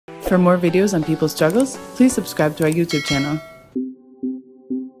For more videos on people's struggles, please subscribe to our YouTube channel.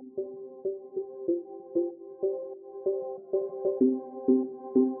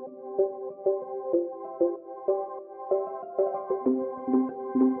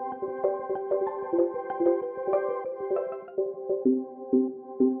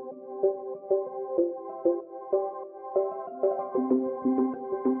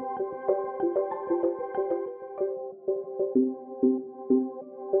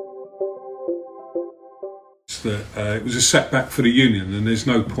 That it was a setback for the union, and there's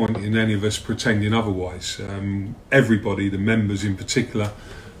no point in any of us pretending otherwise. Everybody, the members in particular,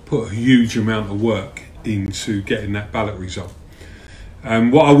 put a huge amount of work into getting that ballot result.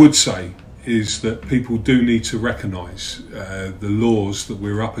 What I would say is that people do need to recognise the laws that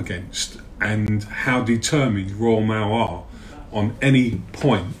we're up against and how determined Royal Mail are on any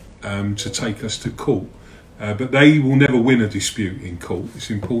point to take us to court. But they will never win a dispute in court. It's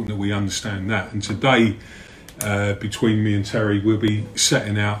important that we understand that. And today, between me and Terry, we'll be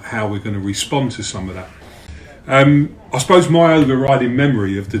setting out how we're going to respond to some of that. I suppose my overriding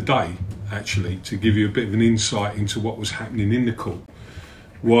memory of the day, actually, to give you a bit of an insight into what was happening in the court,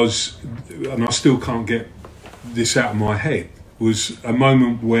 was, and I still can't get this out of my head, was a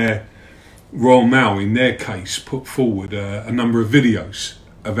moment where Royal Mail, in their case, put forward a number of videos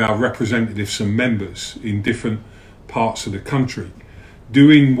of our representatives and members in different parts of the country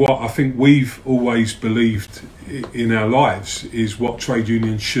doing what I think we've always believed in our lives is what trade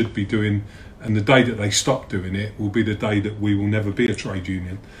unions should be doing, and the day that they stop doing it will be the day that we will never be a trade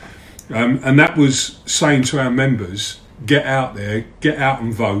union. And that was saying to our members, get out there, get out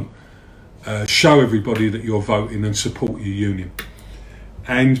and vote, show everybody that you're voting and support your union.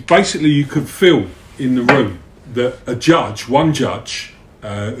 And basically you could feel in the room that a judge, one judge,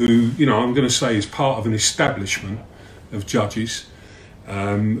 who, you know, I'm going to say is part of an establishment of judges,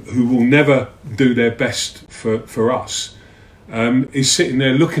 who will never do their best for us, is sitting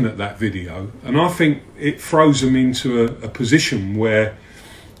there looking at that video, and I think it throws them into a position where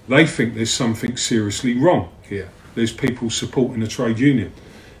they think there's something seriously wrong here. There's people supporting a trade union,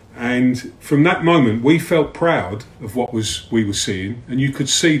 and from that moment we felt proud of what we were seeing, and you could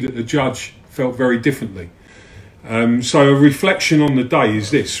see that the judge felt very differently. So a reflection on the day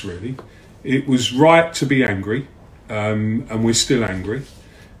is this, really. It was right to be angry. And we're still angry.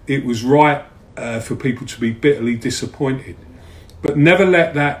 It was right for people to be bitterly disappointed, but never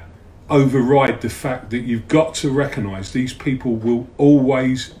let that override the fact that you've got to recognise these people will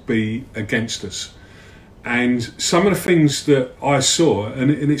always be against us. And some of the things that I saw,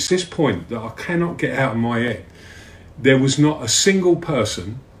 and it's this point that I cannot get out of my head, there was not a single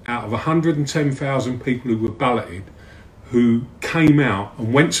person out of 110,000 people who were balloted who came out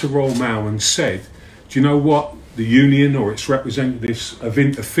and went to Royal Mail and said, do you know what? The union or its representatives have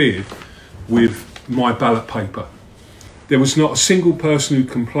interfered with my ballot paper. There was not a single person who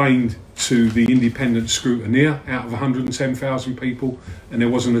complained to the independent scrutineer out of 110,000 people, and there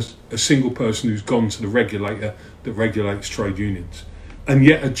wasn't a single person who's gone to the regulator that regulates trade unions. And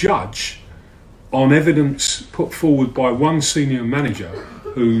yet a judge, on evidence put forward by one senior manager,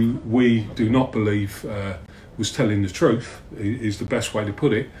 who we do not believe was telling the truth, is the best way to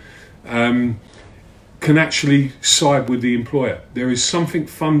put it, can actually side with the employer. There is something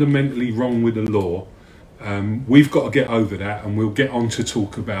fundamentally wrong with the law. We've got to get over that, and we'll get on to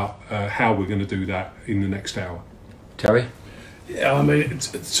talk about how we're going to do that in the next hour. Terry? Yeah, I mean,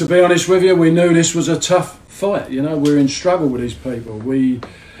 to be honest with you, we knew this was a tough fight. You know, we're in struggle with these people.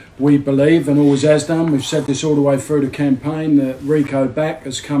 We believe, and always has done, we've said this all the way through the campaign, that Rico Back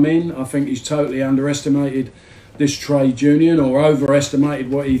has come in. I think he's totally underestimated this trade union, or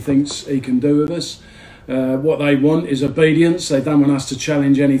overestimated what he thinks he can do with us. What they want is obedience. They don't want us to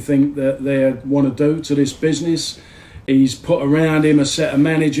challenge anything that they want to do to this business. He's put around him a set of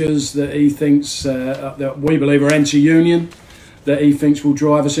managers that he thinks, that we believe are anti-union, that he thinks will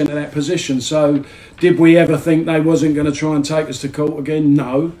drive us into that position. So did we ever think they wasn't going to try and take us to court again?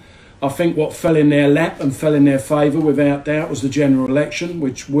 No. I think what fell in their lap and fell in their favour without doubt was the general election,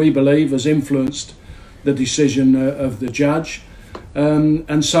 which we believe has influenced the decision of the judge.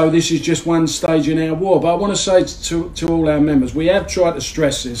 And so this is just one stage in our war. But I want to say to all our members, we have tried to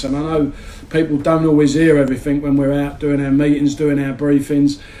stress this, and I know people don't always hear everything when we're out doing our meetings, doing our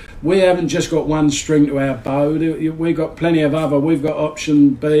briefings. We haven't just got one string to our bow. We've got plenty of other. We've got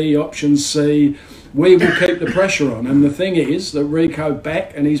option B, option C. We will keep the pressure on. And the thing is that Rico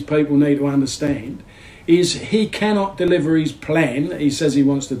Back and his people need to understand is he cannot deliver his plan he says he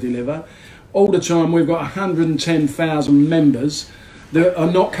wants to deliver. All the time we've got 110,000 members that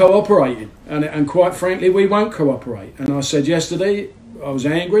are not cooperating, and quite frankly we won't cooperate. And I said yesterday, I was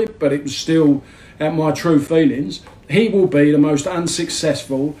angry, but it was still at my true feelings. He will be the most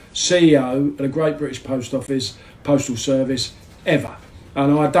unsuccessful CEO of the Great British Post Office, Postal Service ever.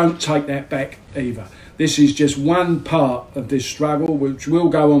 And I don't take that back either. This is just one part of this struggle, which will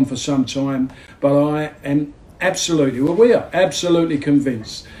go on for some time, but I am absolutely, well, we are absolutely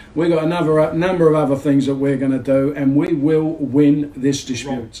convinced we've got another number of other things that we're going to do, and we will win this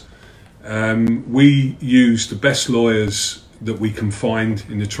dispute. We use the best lawyers that we can find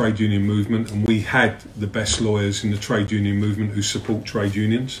in the trade union movement, and we had the best lawyers in the trade union movement who support trade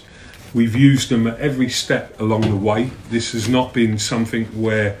unions. We've used them at every step along the way. This has not been something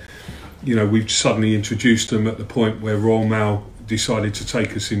where, you know, we've suddenly introduced them at the point where Royal Mail decided to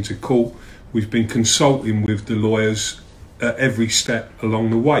take us into court. We've been consulting with the lawyers at every step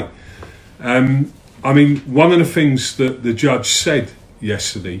along the way. I mean, one of the things that the judge said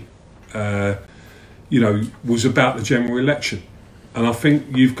yesterday, you know, was about the general election. And I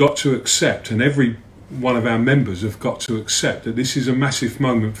think you've got to accept, and every one of our members have got to accept, that this is a massive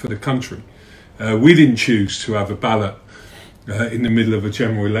moment for the country. We didn't choose to have a ballot in the middle of a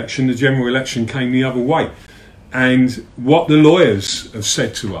general election. The general election came the other way. And what the lawyers have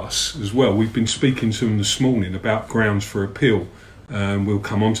said to us as well, we've been speaking to them this morning about grounds for appeal, we'll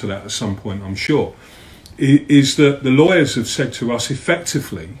come on to that at some point, I'm sure, is that the lawyers have said to us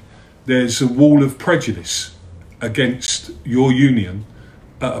effectively, there's a wall of prejudice against your union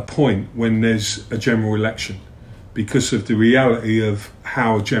at a point when there's a general election, because of the reality of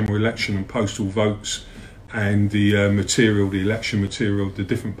how a general election and postal votes and the material, the election material of the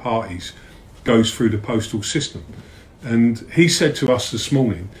different parties goes through the postal system. And he said to us this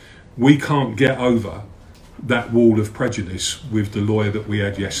morning, we can't get over that wall of prejudice with the lawyer that we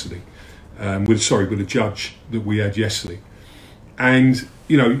had yesterday, with the judge that we had yesterday. And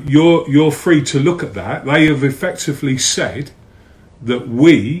you know, you're free to look at that. They have effectively said that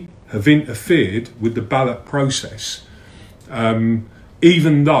we have interfered with the ballot process,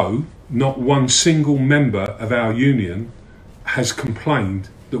 even though not one single member of our union has complained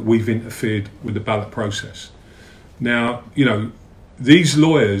that we've interfered with the ballot process. Now, you know, these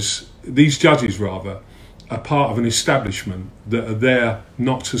judges rather, are part of an establishment that are there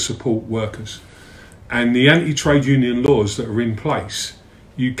not to support workers. And the anti-trade union laws that are in place,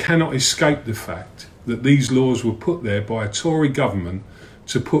 you cannot escape the fact that these laws were put there by a Tory government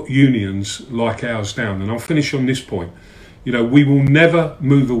to put unions like ours down. And I'll finish on this point. You know, we will never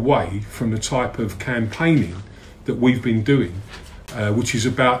move away from the type of campaigning that we've been doing, which is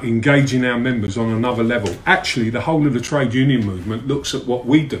about engaging our members on another level. Actually, the whole of the trade union movement looks at what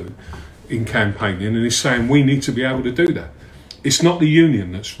we do in campaigning and is saying we need to be able to do that. It's not the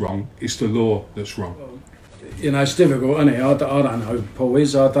union that's wrong, it's the law that's wrong. You know, it's difficult, isn't it? I don't know who Paul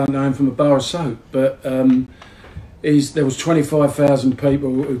is, I don't know him from a bar of soap, but there was 25,000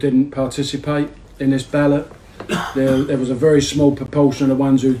 people who didn't participate in this ballot. There was a very small proportion of the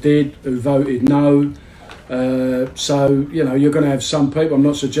ones who did, who voted no. So, you know, you're going to have some people, I'm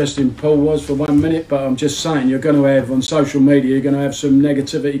not suggesting Paul was for 1 minute, but I'm just saying you're going to have on social media, you're going to have some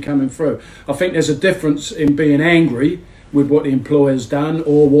negativity coming through. I think there's a difference in being angry with what the employer's done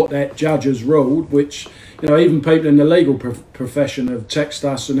or what that judge has ruled, which, you know, even people in the legal profession have texted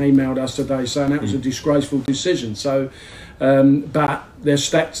us and emailed us today saying that was a disgraceful decision. So, but they're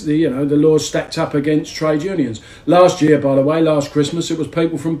stacked, the law's stacked up against trade unions. Last year, by the way, last Christmas, it was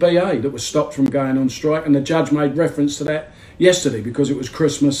people from BA that were stopped from going on strike, and the judge made reference to that yesterday because it was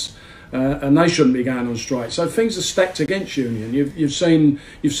Christmas and they shouldn't be going on strike. So things are stacked against union. You've seen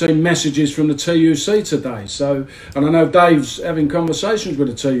messages from the TUC today. So, and I know Dave's having conversations with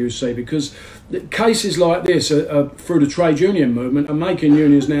the TUC because cases like this are through the trade union movement are making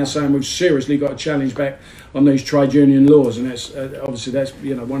unions now saying we've seriously got to challenge back on these trade union laws, and that's obviously that's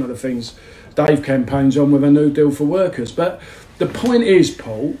one of the things Dave campaigns on with a new deal for workers. But the point is,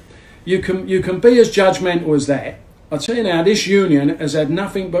 Paul, you can be as judgmental as that. I tell you now, this union has had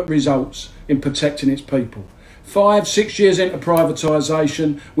nothing but results in protecting its people. 5-6 years into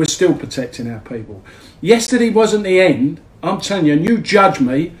privatisation, we're still protecting our people. Yesterday wasn't the end. I'm telling you, and you judge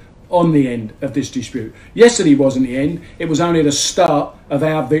me on the end of this dispute. Yesterday wasn't the end. It was only the start of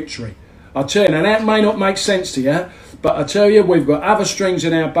our victory. I tell you, now that may not make sense to you, but I tell you, we've got other strings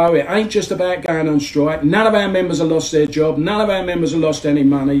in our bow. It ain't just about going on strike. None of our members have lost their job. None of our members have lost any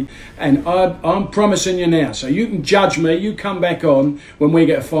money. And I'm promising you now, so you can judge me, you come back on when we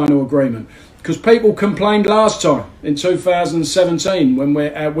get a final agreement. Because people complained last time in 2017 when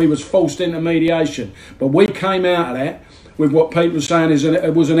we was forced into mediation. But we came out of that with what people are saying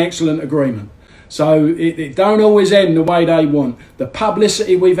it was an excellent agreement. So it don't always end the way they want. The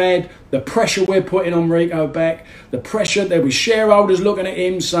publicity we've had, the pressure we're putting on Rico back, the pressure, there was shareholders looking at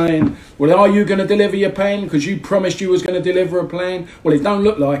him saying, well, are you going to deliver your plan? Because you promised you was going to deliver a plan. Well, it don't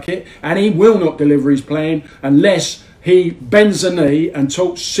look like it. And he will not deliver his plan unless he bends the knee and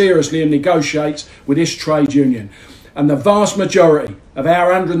talks seriously and negotiates with this trade union. And the vast majority of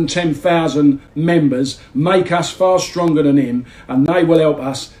our 110,000 members make us far stronger than him, and they will help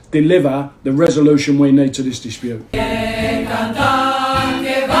us deliver the resolution we need to this dispute.